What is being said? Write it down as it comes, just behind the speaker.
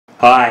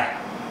Hi.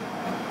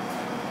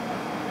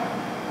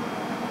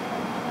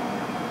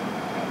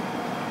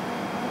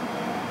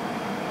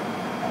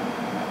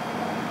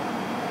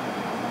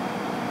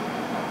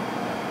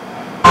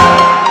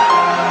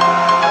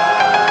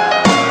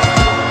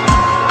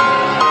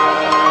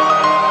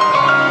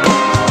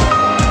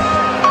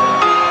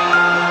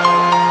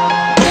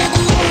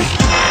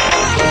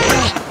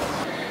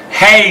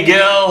 Hey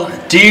girl,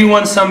 do you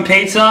want some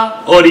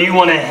pizza or do you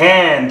want a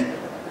hand?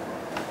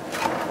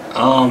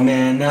 Oh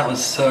man, that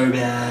was so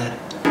bad.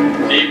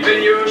 Deep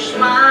in your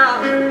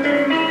smile,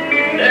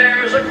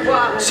 there's a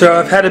quiet. So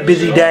I've had a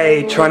busy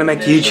day trying to make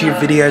YouTube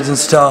videos and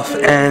stuff,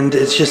 and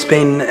it's just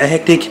been a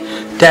hectic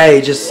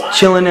day just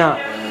chilling out.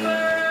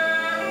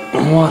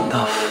 What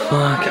the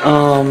fuck?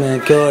 Oh my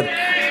god.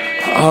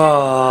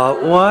 Oh,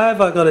 why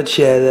have I got a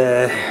chair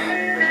there?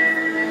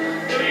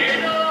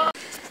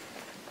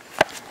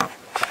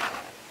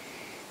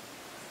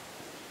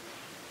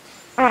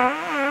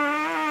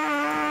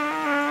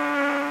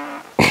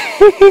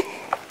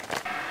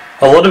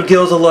 A lot of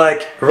girls are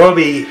like,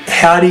 Robbie,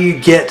 how do you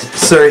get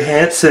so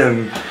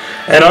handsome?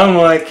 And I'm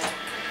like,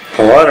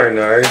 oh, I don't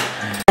know.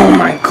 Oh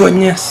my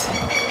goodness.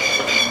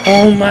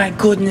 Oh my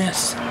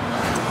goodness.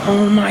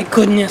 Oh my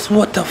goodness,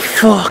 what the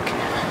fuck?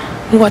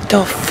 What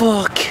the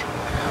fuck?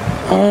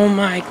 Oh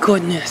my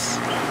goodness.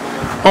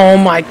 Oh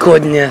my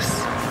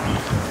goodness.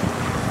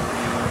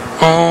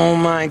 Oh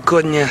my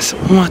goodness.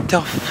 What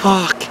the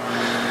fuck?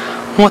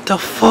 What the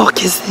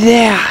fuck is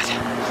that?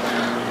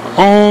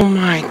 Oh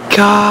my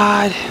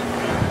god.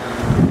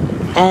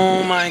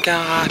 Oh my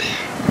god.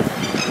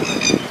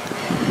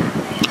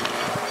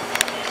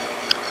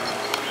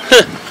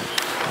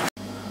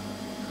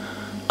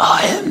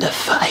 I am the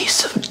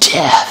face of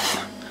death.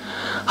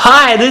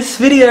 Hi, this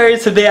video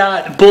is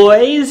about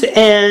boys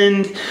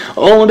and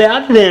all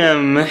about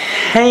them.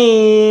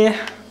 Hey.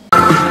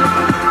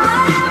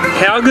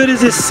 How good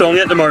is this song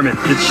at the moment?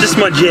 It's just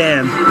my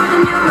jam.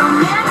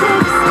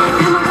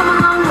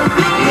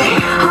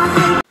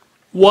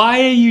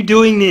 Why are you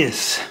doing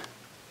this?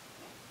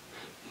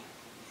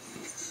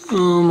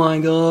 Oh my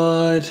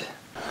god.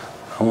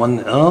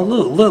 Oh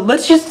look,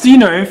 let's just, you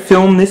know,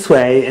 film this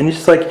way, and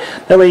just like,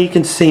 that way you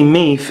can see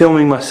me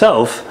filming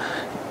myself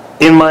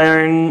in my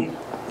own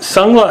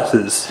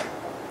sunglasses.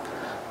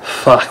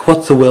 Fuck,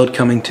 what's the world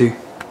coming to?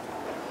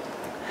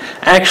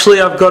 Actually,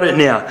 I've got it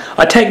now.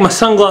 I take my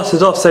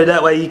sunglasses off so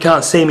that way you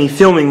can't see me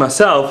filming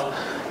myself.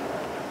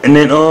 And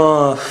then,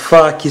 oh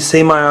fuck, you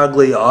see my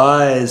ugly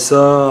eyes.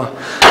 Oh,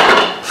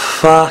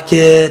 fuck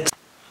it.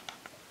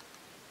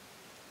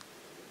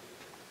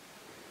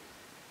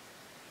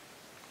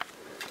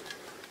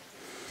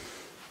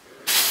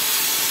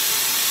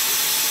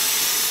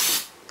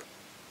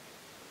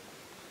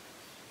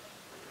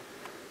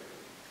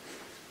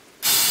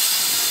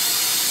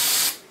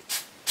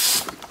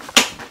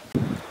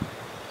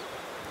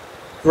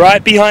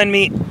 Right behind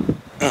me,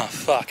 oh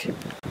fuck.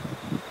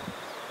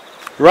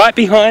 Right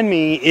behind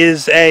me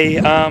is a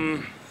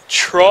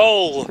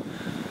troll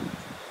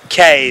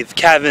cave.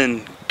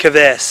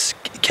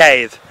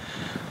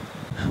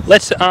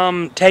 Let's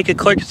take a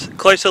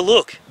closer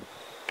look.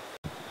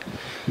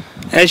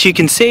 As you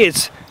can see,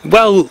 it's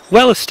well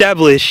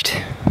established.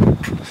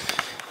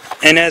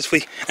 And as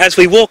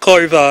we walk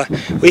over,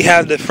 we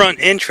have the front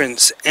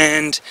entrance,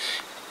 and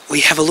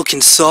we have a look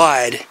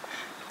inside,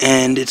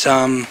 and it's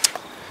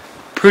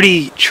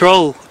pretty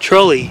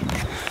trolly.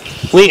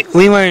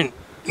 We won't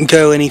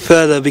go any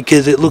further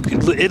because it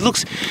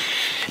looks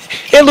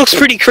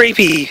pretty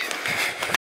creepy.